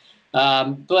Block.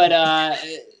 No,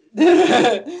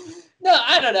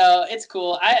 I don't know. It's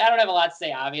cool. I don't have a lot to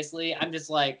say, obviously. I'm just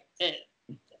like,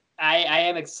 I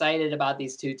am excited about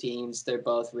these two teams. They're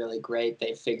both really great.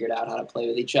 They figured out how to play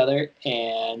with each other,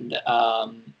 and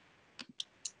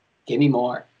give me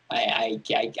more. I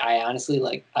honestly,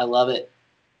 like, I love it.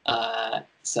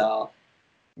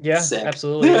 Yeah, sick.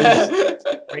 Absolutely. It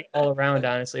was great all around,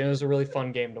 honestly. It was a really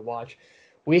fun game to watch.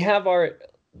 We have our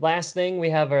last thing. We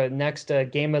have our next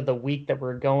game of the week that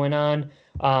we're going on.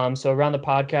 So around the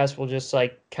podcast, we'll just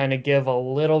like kind of give a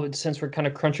little bit, since we're kind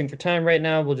of crunching for time right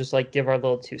now, we'll just like give our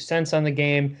little 2 cents on the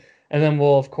game. And then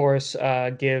we'll, of course,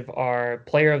 give our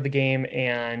player of the game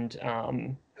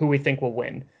and who we think will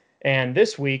win. And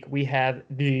this week we have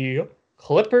the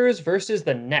Clippers versus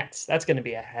the Nets. That's going to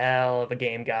be a hell of a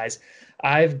game, guys.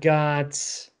 I've got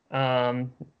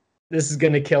this is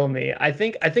going to kill me. I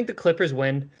think the Clippers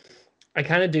win. I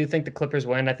kind of do think the Clippers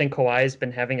win. I think Kawhi has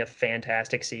been having a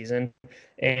fantastic season,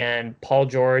 and Paul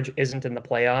George isn't in the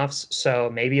playoffs,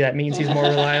 so maybe that means he's more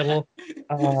reliable.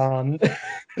 That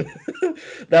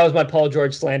was my Paul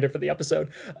George slander for the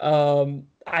episode.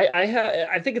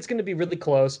 I think it's going to be really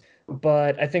close,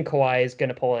 but I think Kawhi is going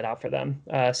to pull it out for them.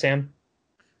 Sam?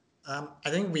 I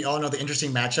think we all know the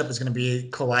interesting matchup is going to be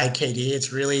Kawhi KD.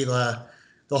 It's really the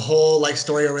whole like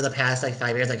story over the past like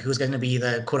 5 years, like who's going to be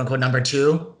the quote unquote number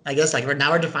 2. I guess like we're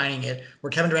defining it where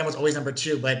Kevin Durant was always number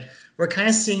 2, but we're kind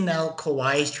of seeing now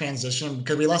Kawhi's transition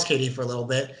because we lost KD for a little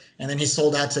bit and then he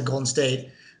sold out to Golden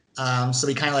State. So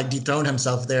he kind of like dethroned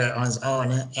himself there on his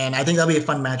own. And I think that'll be a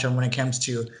fun matchup when it comes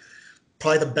to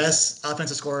probably the best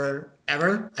offensive scorer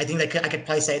ever. I think that I could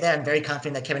probably say that. I'm very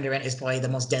confident that Kevin Durant is probably the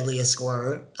most deadliest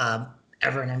scorer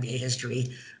ever in NBA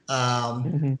history.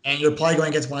 And you're probably going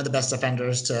against one of the best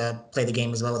defenders to play the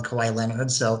game as well with Kawhi Leonard.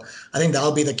 So I think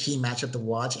that'll be the key matchup to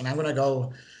watch. And I'm going to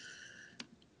go,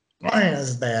 this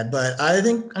is bad, but I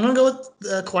think I'm going to go with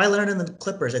Kawhi Leonard and the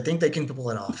Clippers. I think they can pull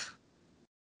it off.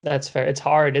 That's fair. It's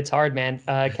hard, man.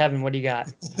 Kevin, what do you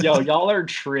got? Yo, y'all are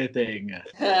tripping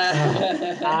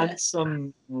on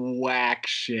some whack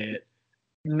shit.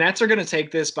 Nets are going to take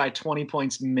this by 20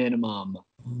 points minimum.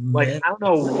 Like, I don't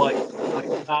know what.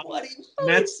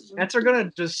 Nets are going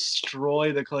to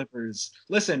destroy the Clippers.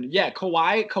 Listen, yeah,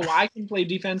 Kawhi can play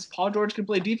defense. Paul George can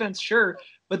play defense, sure.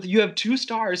 But you have 2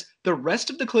 stars. The rest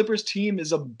of the Clippers team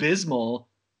is abysmal.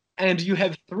 And you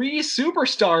have 3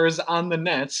 superstars on the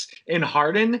Nets in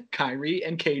Harden, Kyrie,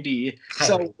 and KD.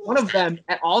 So one of them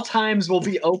at all times will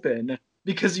be open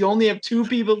because you only have 2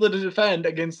 people to defend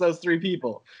against those 3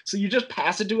 people. So you just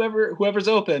pass it to whoever's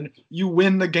open. You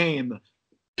win the game.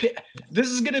 This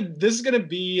is gonna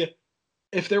be,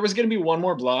 if there was gonna be one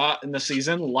more blowout in the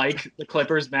season, like the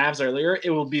Clippers Mavs earlier, it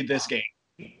will be this game.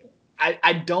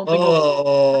 I don't think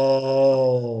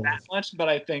it'll be that much, but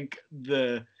I think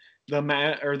the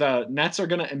Nets are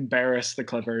going to embarrass the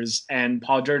Clippers, and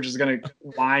Paul George is going to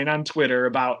whine on Twitter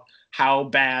about how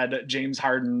bad James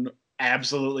Harden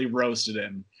absolutely roasted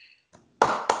him.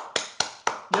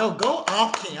 Yo, go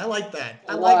off, King. I like that.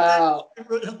 I like that.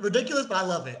 Ridiculous, but I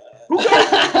love it.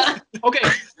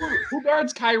 Who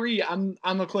guards Kyrie on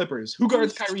the Clippers? Who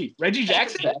guards Kyrie? Reggie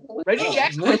Jackson? Reggie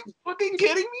Jackson? Are you fucking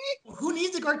kidding me? Who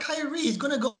needs to guard Kyrie? He's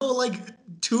going to go like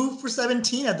 2 for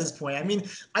 17 at this point. I mean,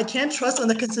 I can't trust on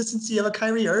the consistency of a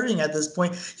Kyrie Irving at this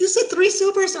point. You said 3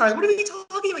 superstars. What are we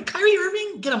talking about? Kyrie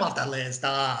Irving? Get him off that list.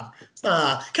 Stop.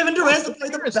 Kevin Durant's the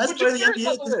best player in the NBA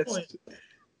at this point.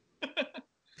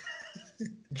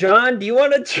 John, do you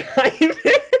want to chime in?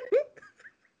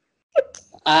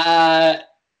 I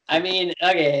mean,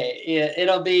 okay, yeah,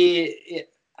 it'll be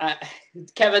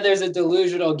Kevin. There's a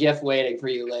delusional gift waiting for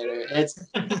you later. It's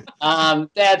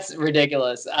that's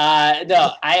ridiculous.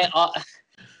 No,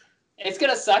 it's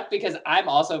gonna suck because I'm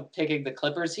also picking the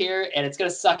Clippers here, and it's gonna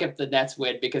suck if the Nets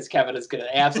win because Kevin is gonna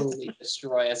absolutely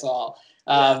destroy us all.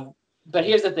 But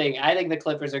here's the thing: I think the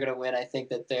Clippers are gonna win. I think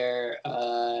that their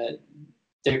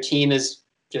team is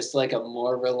just like a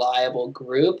more reliable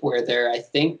group where they're, I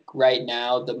think, right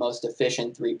now the most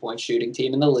efficient 3-point shooting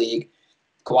team in the league.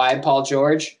 Kawhi and Paul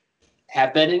George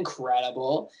have been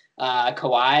incredible.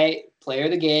 Kawhi, player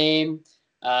of the game.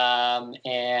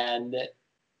 And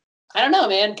I don't know,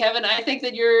 man, Kevin, I think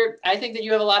that you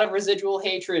have a lot of residual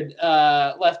hatred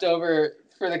left over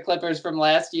for the Clippers from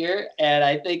last year. And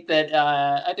I think that,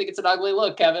 it's an ugly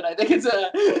look, Kevin. I think it's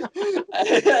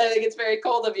very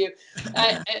cold of you.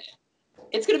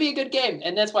 it's going to be a good game,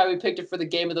 and that's why we picked it for the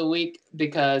game of the week,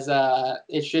 because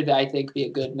it should, I think, be a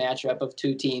good matchup of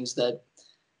two teams that,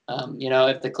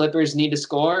 if the Clippers need to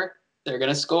score, they're going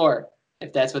to score,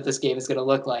 if that's what this game is going to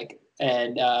look like.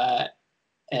 And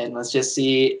let's just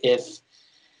see if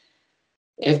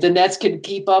the Nets can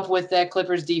keep up with that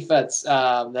Clippers defense.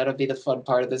 That'll be the fun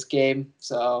part of this game.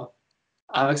 So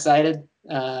I'm excited,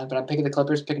 but I'm picking the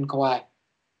Clippers, picking Kawhi.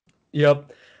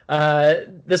 Yep.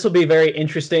 This will be very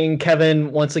interesting.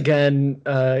 Kevin, once again,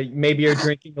 maybe you're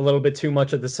drinking a little bit too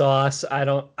much of the sauce. I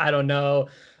don't know.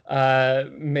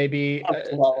 Maybe.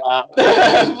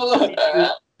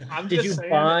 Did you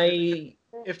buy?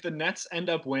 If the Nets end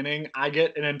up winning, I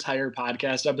get an entire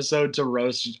podcast episode to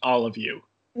roast all of you.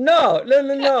 No,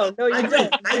 you don't.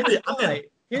 I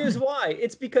Here's why.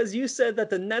 It's because you said that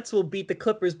the Nets will beat the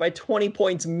Clippers by 20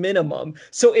 points minimum.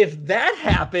 So if that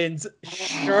happens,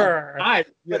 sure.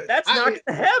 But that's not going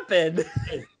to happen.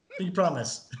 You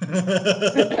promise.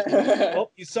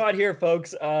 Well, you saw it here,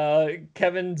 folks.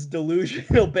 Kevin's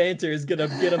delusional banter is going to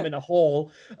get him in a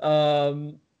hole.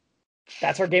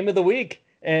 That's our game of the week.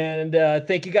 And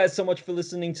thank you guys so much for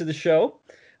listening to the show.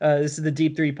 This is the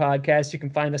Deep 3 podcast. You can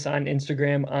find us on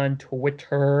Instagram, on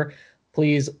Twitter.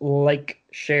 Please like,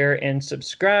 share, and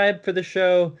subscribe for the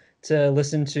show to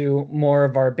listen to more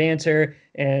of our banter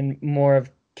and more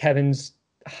of Kevin's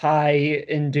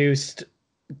high-induced,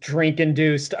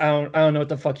 drink-induced. I don't know what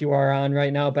the fuck you are on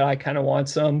right now, but I kind of want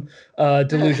some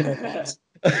delusional.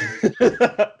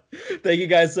 Thank you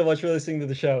guys so much for listening to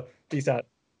the show. Peace out.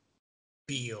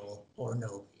 Beal or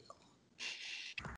no.